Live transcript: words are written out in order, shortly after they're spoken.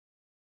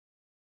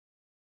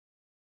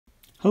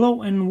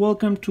Hello and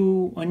welcome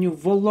to a new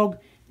Voltlog.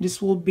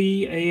 This will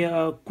be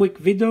a quick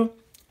video.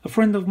 A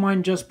friend of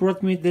mine just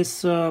brought me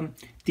this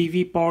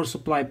TV power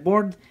supply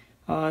board.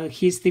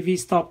 His TV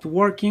stopped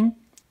working.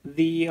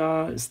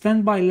 The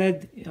standby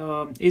LED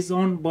is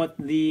on, but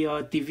the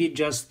TV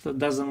just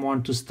doesn't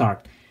want to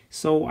start.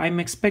 So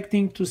I'm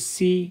expecting to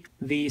see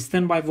the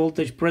standby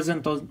voltage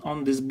present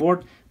on this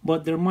board,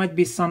 but there might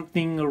be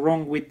something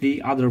wrong with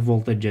the other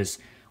voltages.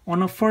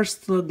 On a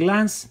first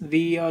glance,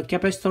 the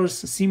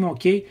capacitors seem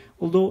okay,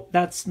 although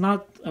that's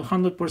not a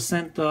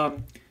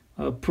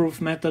 100%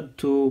 proof method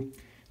to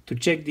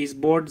check these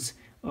boards.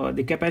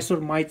 The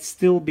capacitor might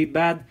still be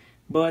bad,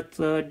 but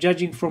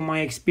judging from my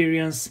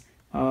experience,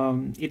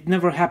 it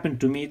never happened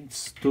to me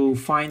to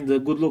find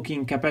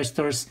good-looking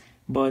capacitors,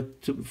 but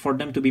for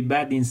them to be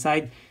bad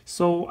inside.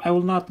 So I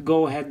will not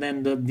go ahead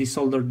and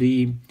desolder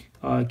the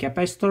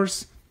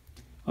capacitors.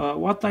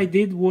 What I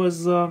did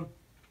was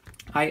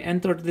I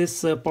entered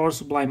this power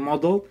supply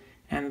model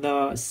and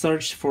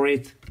searched for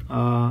it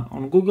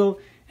on Google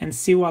and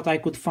see what I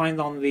could find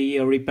on the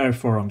repair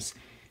forums.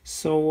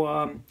 So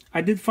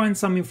I did find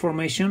some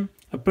information.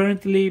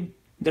 Apparently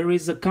there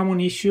is a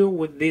common issue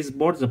with these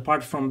boards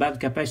apart from bad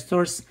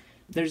capacitors.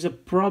 There's a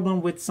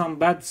problem with some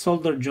bad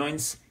solder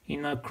joints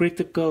in a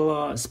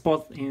critical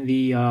spot in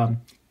the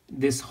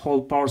this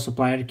whole power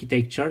supply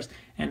architectures,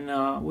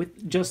 and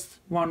with just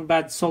one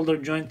bad solder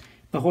joint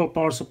the whole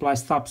power supply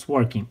stops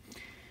working.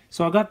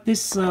 So I got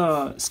this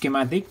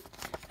schematic,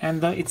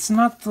 and it's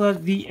not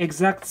the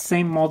exact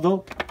same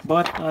model,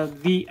 but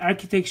the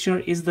architecture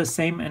is the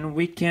same, and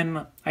we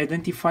can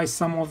identify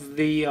some of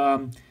the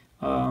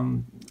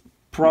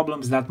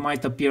problems that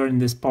might appear in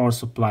this power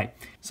supply.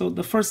 So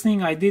the first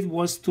thing I did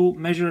was to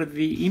measure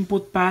the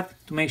input path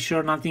to make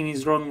sure nothing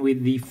is wrong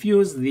with the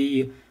fuse,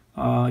 the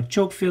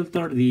choke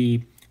filter,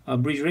 the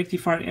bridge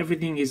rectifier,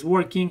 everything is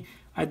working.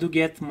 I do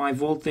get my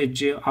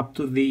voltage up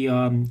to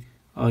the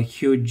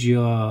huge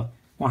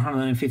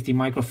 150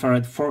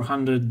 microfarad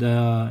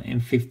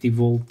 450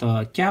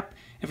 volt cap.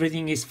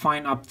 Everything is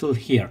fine up till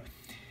here.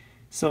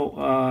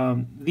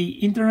 So the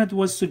internet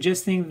was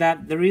suggesting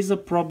that there is a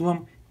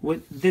problem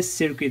with this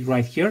circuit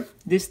right here.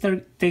 This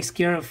takes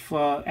care of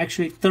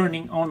actually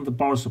turning on the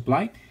power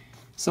supply.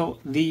 So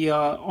the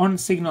on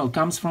signal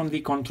comes from the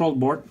control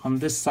board on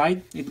this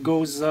side. It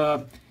goes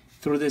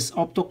through this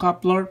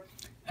optocoupler,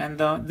 and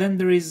then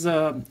there is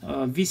a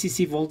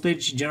VCC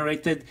voltage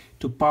generated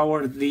to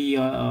power the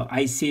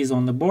ICs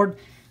on the board.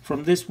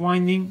 From this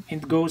winding,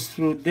 it goes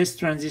through this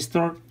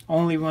transistor.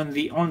 Only when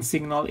the on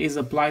signal is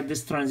applied,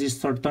 this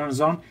transistor turns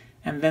on,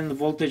 and then the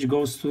voltage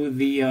goes to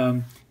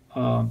the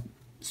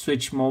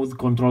switch mode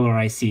controller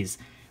ICs.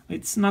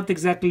 It's not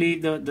exactly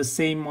the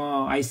same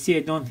IC.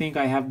 I don't think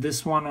I have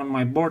this one on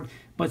my board,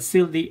 but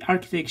still the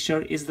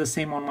architecture is the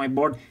same on my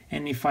board,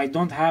 and if I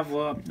don't have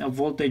a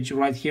voltage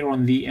right here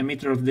on the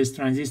emitter of this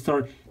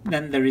transistor,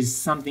 then there is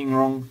something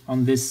wrong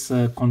on this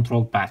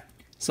control path.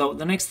 So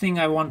the next thing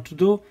I want to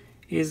do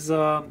is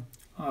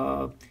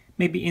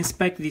maybe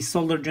inspect the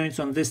solder joints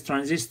on this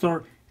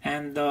transistor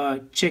and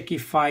check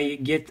if I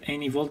get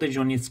any voltage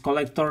on its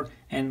collector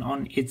and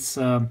on its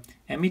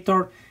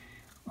emitter.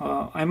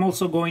 I'm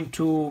also going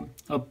to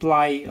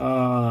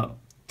apply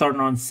turn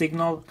on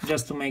signal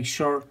just to make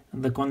sure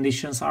the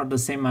conditions are the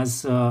same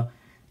as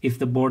if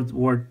the board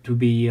were to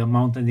be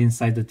mounted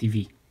inside the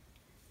TV.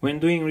 When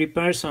doing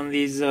repairs on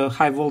these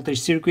high voltage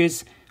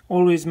circuits,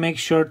 always make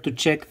sure to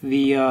check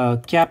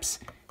the caps,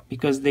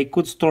 because they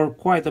could store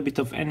quite a bit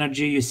of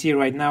energy. You see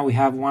right now we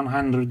have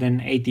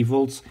 180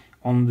 volts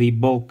on the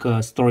bulk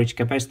storage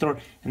capacitor,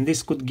 and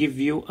this could give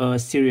you a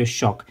serious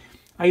shock.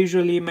 I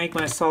usually make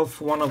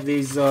myself one of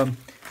these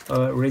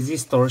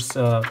resistors.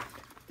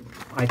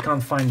 I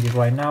can't find it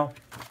right now.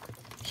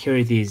 Here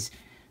it is.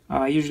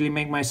 I usually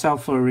make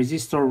myself a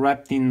resistor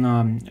wrapped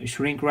in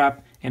shrink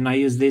wrap, and I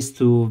use this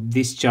to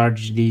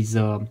discharge these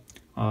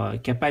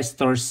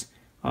capacitors.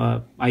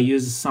 I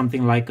use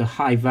something like a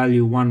high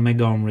value 1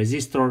 mega ohm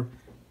resistor,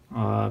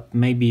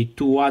 maybe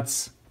 2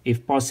 watts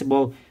if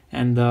possible,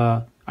 and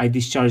I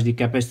discharge the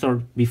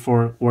capacitor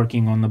before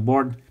working on the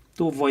board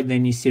to avoid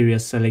any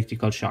serious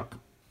electrical shock.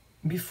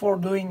 Before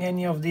doing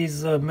any of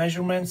these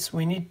measurements,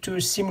 we need to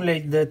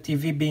simulate the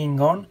TV being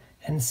on,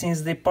 and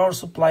since the power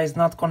supply is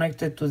not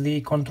connected to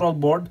the control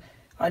board,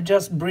 I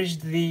just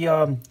bridged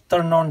the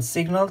turn on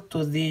signal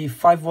to the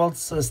 5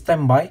 volts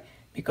standby,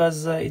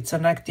 because it's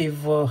an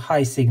active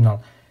high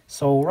signal.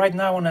 So right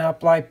now when I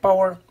apply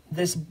power,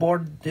 this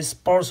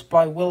power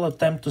supply will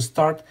attempt to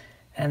start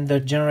and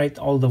generate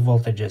all the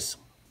voltages.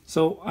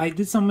 So I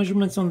did some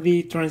measurements on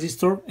the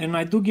transistor, and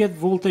I do get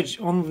voltage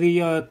on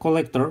the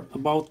collector,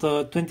 about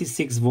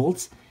 26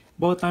 volts,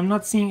 but I'm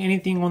not seeing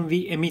anything on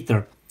the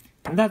emitter.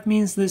 And that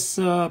means this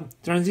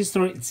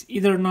transistor, it's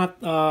either not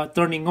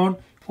turning on,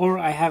 or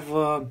I have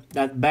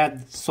that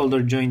bad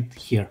solder joint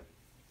here.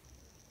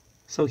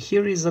 So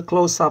here is a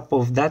close-up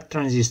of that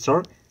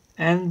transistor,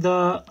 and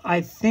I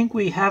think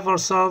we have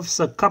ourselves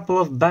a couple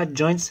of bad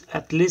joints.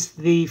 At least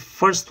the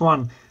first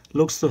one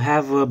looks to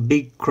have a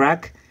big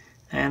crack,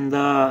 and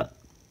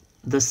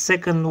the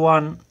second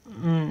one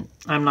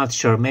I'm not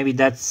sure. Maybe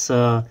that's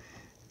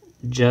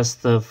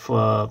just a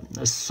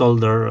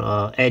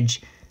solder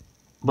edge,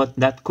 but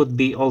that could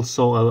be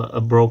also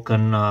a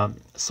broken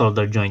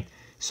solder joint.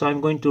 So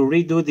I'm going to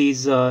redo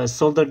these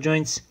solder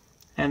joints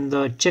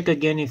and check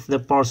again if the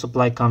power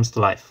supply comes to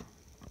life.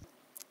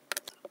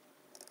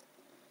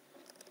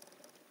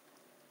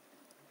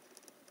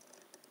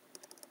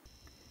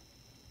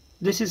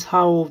 This is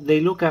how they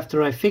look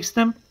after I fix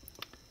them.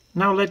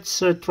 Now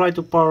let's try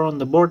to power on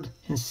the board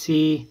and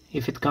see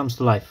if it comes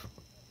to life.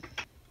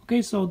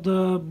 Okay, so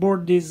the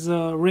board is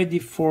ready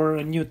for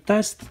a new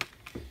test.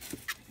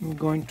 I'm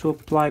going to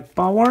apply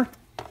power,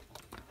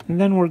 and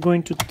then we're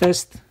going to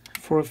test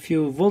for a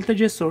few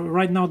voltages. So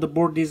right now the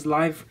board is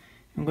live.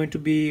 I'm going to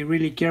be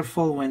really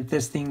careful when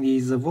testing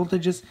these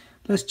voltages.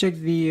 Let's check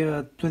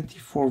the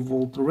 24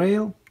 volt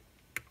rail.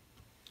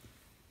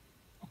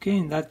 Okay,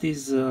 and that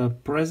is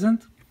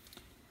present.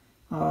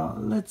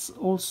 Let's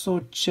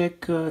also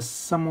check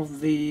some of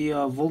the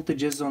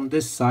voltages on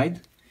this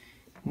side.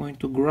 I'm going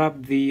to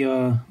grab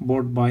the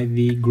board by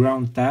the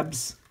ground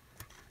tabs,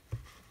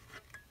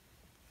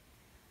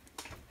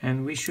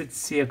 and we should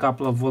see a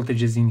couple of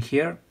voltages in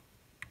here.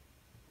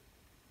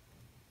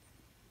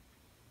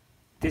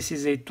 This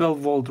is a 12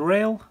 volt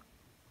rail.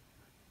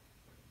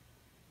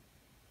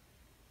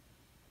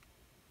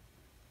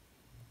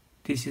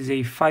 This is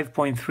a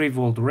 5.3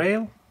 volt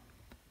rail.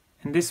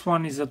 And this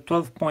one is a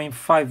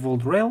 12.5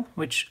 volt rail,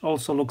 which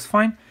also looks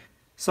fine.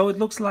 So it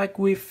looks like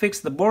we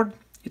fixed the board.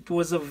 It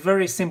was a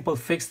very simple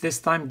fix this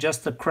time,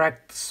 just a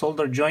cracked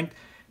solder joint,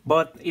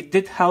 but it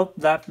did help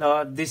that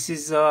this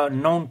is a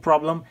known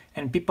problem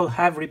and people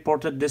have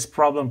reported this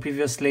problem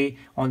previously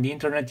on the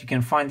internet. You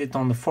can find it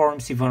on the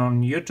forums, even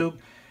on YouTube.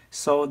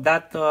 So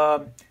that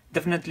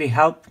definitely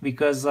helped,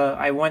 because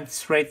I went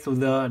straight to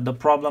the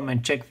problem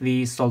and checked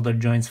the solder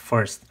joints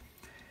first.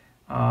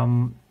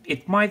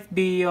 It might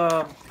be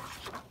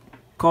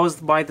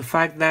caused by the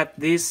fact that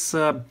this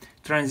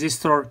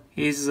transistor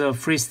is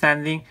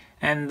freestanding,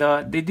 and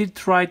they did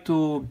try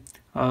to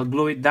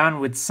glue it down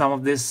with some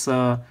of this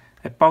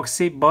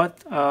epoxy,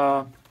 but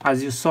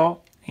as you saw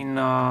in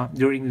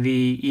during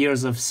the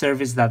years of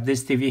service that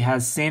this TV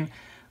has seen,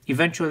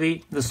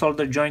 eventually the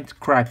solder joint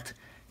cracked,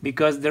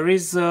 because there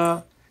is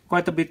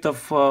quite a bit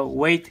of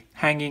weight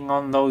hanging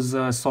on those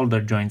solder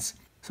joints.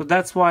 So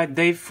that's why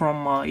Dave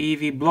from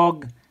EV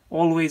blog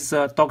always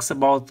talks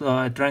about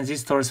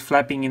transistors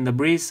flapping in the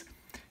breeze,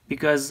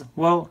 because,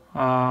 well,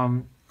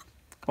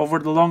 over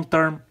the long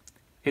term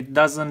it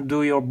doesn't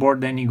do your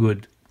board any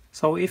good.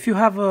 So if you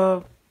have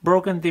a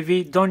broken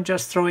TV, don't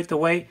just throw it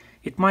away.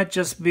 It might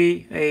just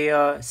be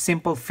a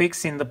simple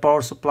fix in the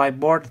power supply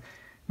board,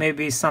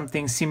 maybe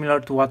something similar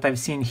to what I've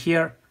seen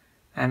here,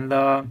 and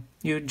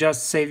you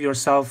just save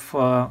yourself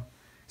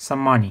some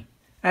money.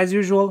 As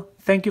usual,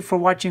 thank you for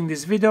watching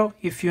this video.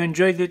 If you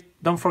enjoyed it,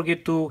 don't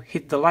forget to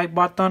hit the like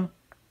button,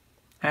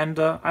 and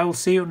I will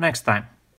see you next time.